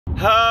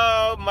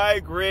Oh,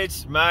 Mike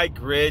Rich.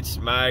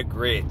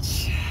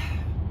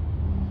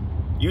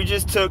 You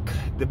just took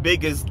the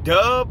biggest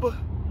dub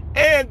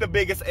and the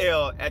biggest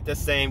L at the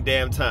same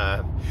damn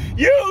time.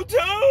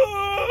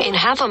 YouTube! In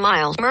half a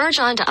mile, merge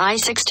onto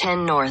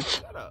I-610 North.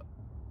 Shut up.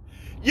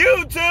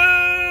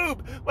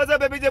 YouTube! What's up,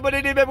 baby? With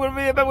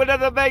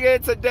another banger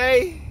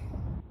today.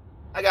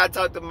 I gotta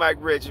talk to Mike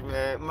Rich,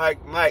 man.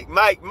 Mike.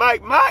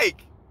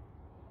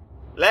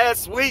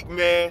 Last week,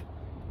 man,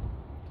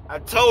 I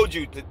told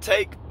you to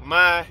take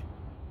my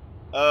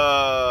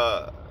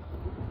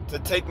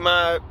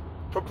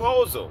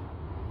proposal.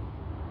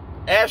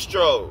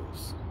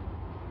 Astros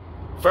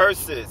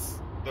versus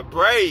the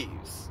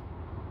Braves.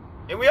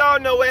 And we all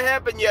know what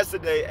happened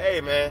yesterday.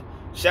 Hey, man,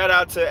 shout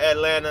out to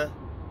Atlanta.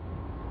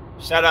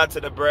 Shout out to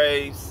the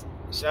Braves.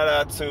 Shout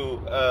out to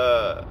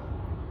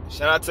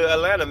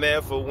Atlanta,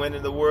 man, for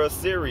winning the World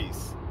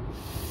Series.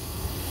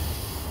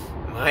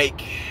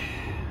 Mike,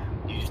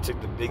 you just took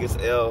the biggest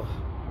L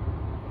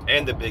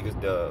and the biggest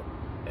dub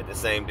at the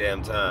same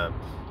damn time.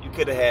 You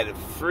could have had a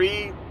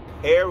free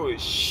pair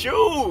of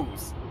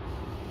shoes.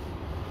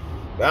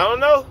 I don't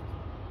know.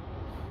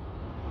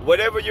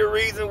 Whatever your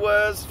reason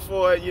was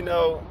for,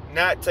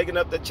 not taking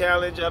up the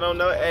challenge, I don't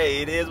know.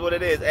 Hey, it is what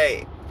it is.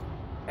 Hey,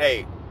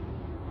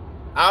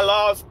 I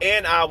lost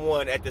and I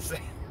won at the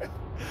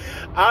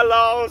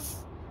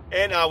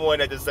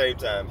same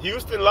time.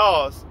 Houston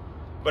lost,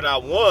 but I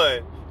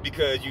won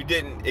because you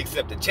didn't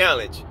accept the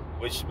challenge,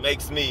 which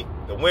makes me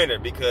the winner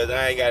because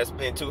I ain't got to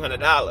spend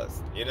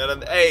 $200. You know what I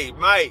mean? Hey,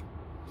 Mike,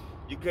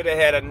 you could have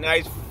had a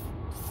nice,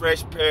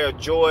 fresh pair of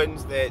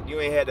Jordans that you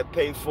ain't had to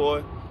pay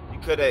for. You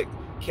could have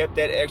kept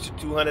that extra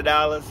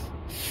 $200.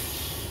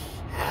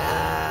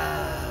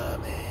 Ah,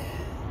 man.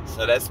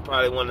 So that's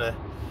probably one of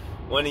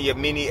your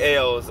mini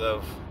L's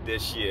of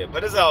this year.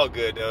 But it's all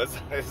good, though.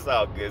 It's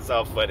all good. It's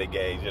all fun and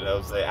games, you know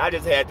what I'm saying? I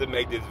just had to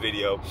make this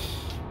video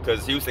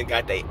because Houston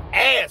got their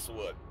ass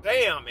whooped.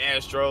 Damn,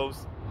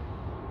 Astros.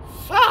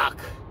 Fuck.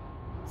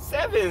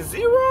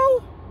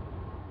 7-0?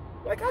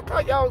 Like, I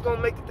thought y'all was going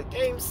to make it to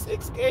Game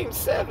 6, Game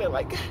 7.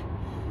 Like,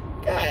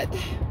 God.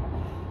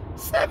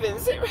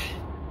 7-0.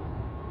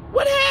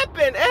 What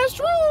happened,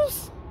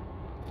 Astros?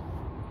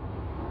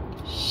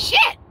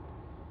 Shit.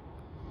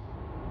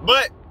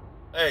 But,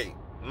 hey,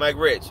 Mike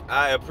Rich,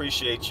 I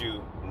appreciate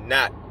you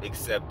not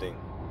accepting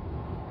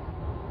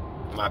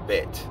my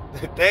bet.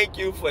 Thank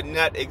you for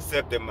not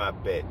accepting my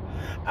bet.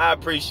 I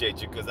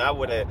appreciate you because I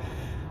would have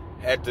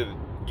had to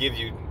give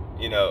you,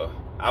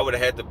 I would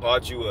have had to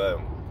bought you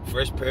a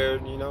fresh pair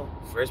of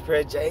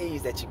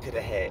J's that you could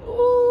have had.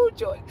 Ooh,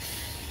 Joy.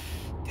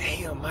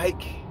 Damn,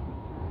 Mike.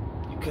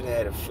 You could have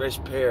had a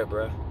fresh pair,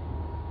 bro.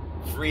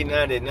 Free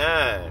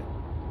 99.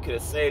 Could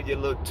have saved your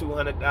little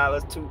 $200,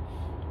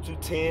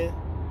 $210.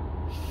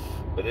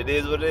 But it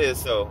is what it is.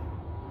 So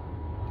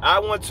I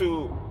want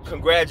to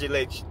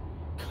congratulate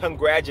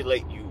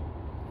you,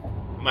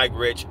 Mike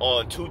Rich,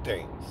 on two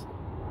things.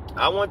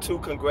 I want to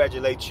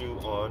congratulate you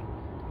on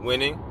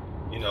winning,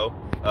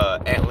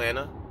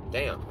 Atlanta.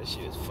 Damn, this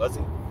shit is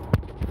fuzzy.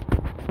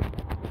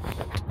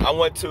 I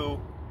want to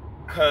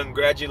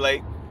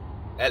congratulate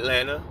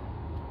Atlanta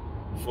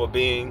for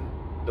being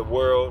the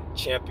world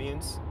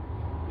champions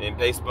in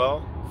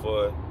baseball,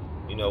 for,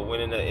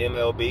 winning the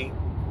MLB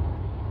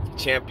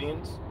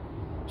champions.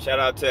 Shout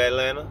out to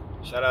Atlanta.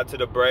 Shout out to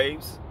the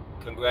Braves.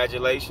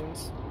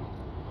 Congratulations.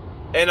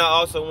 And I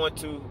also want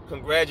to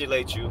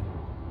congratulate you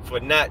for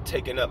not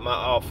taking up my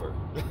offer.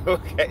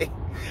 Okay?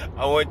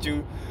 I want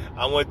to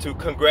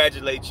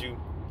congratulate you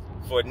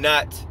for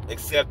not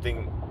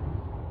accepting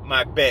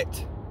my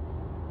bet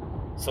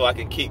so I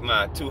can keep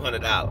my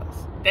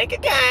 $200. Thank you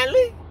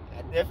kindly.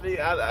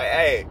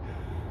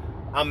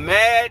 I'm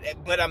mad,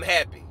 but I'm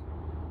happy.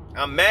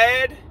 I'm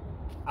mad.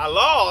 I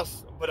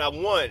lost, but I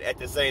won at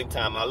the same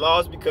time. I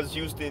lost because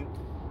Houston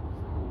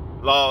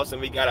lost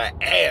and we got our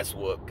ass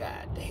whooped.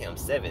 God damn,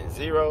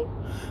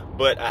 7-0.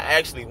 But I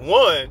actually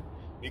won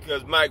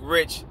because Mike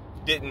Rich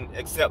didn't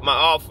accept my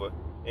offer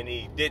and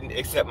he didn't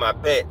accept my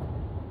bet,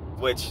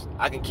 which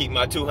I can keep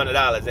my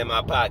 $200 in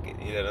my pocket.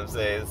 You know what I'm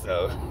saying?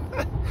 So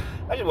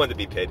I just wanted to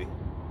be petty.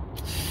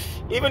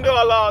 Even though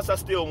I lost, I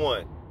still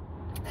won.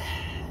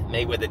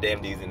 Mayweather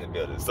damn D's in the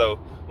building. So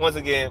once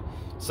again,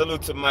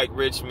 salute to Mike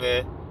Rich,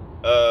 man.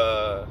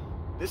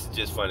 This is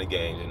just fun and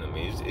games, you know what I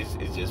mean?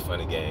 It's just fun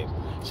and games.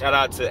 Shout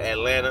out to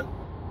Atlanta.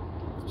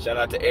 Shout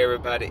out to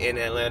everybody in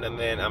Atlanta,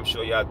 man. I'm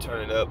sure y'all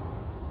turning up.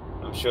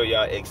 I'm sure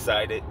y'all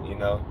excited,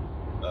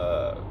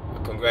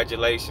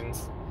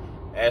 Congratulations,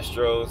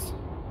 Astros.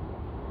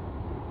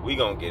 We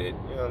gonna get it.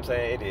 You know what I'm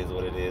saying? It is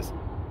what it is.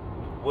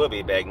 We'll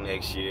be back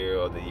next year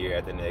or the year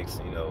after next.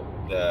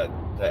 The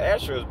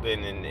Astros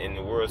been in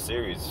the World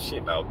Series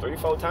about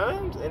 3-4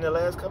 times in the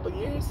last couple of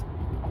years.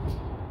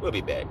 We'll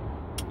be back.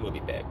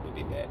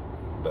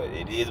 But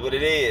it is what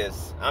it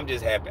is. I'm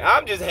just happy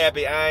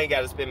I ain't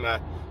got to spend my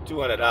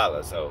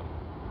 $200. So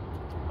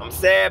I'm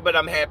sad, but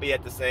I'm happy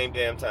at the same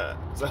damn time.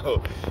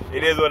 So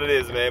it is what it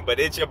is, man. But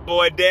it's your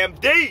boy, Damn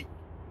D.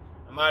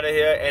 I'm out of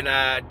here, and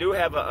I do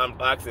have an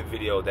unboxing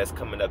video that's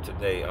coming up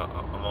today. I'm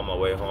on my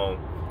way home,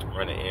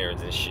 running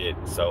errands and shit.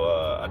 So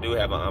I do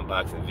have an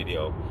unboxing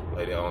video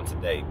later on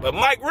today. But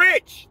Mike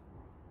Rich,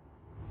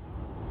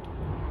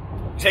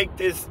 take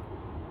this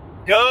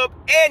dub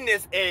and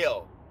this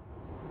L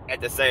at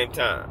the same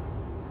time.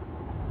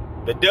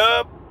 The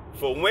dub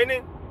for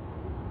winning,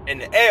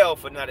 and the L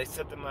for not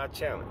accepting my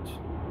challenge.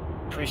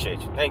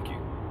 Appreciate you. Thank you.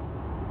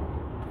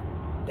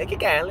 Thank you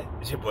kindly.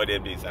 It's your boy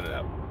DMD signing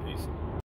out.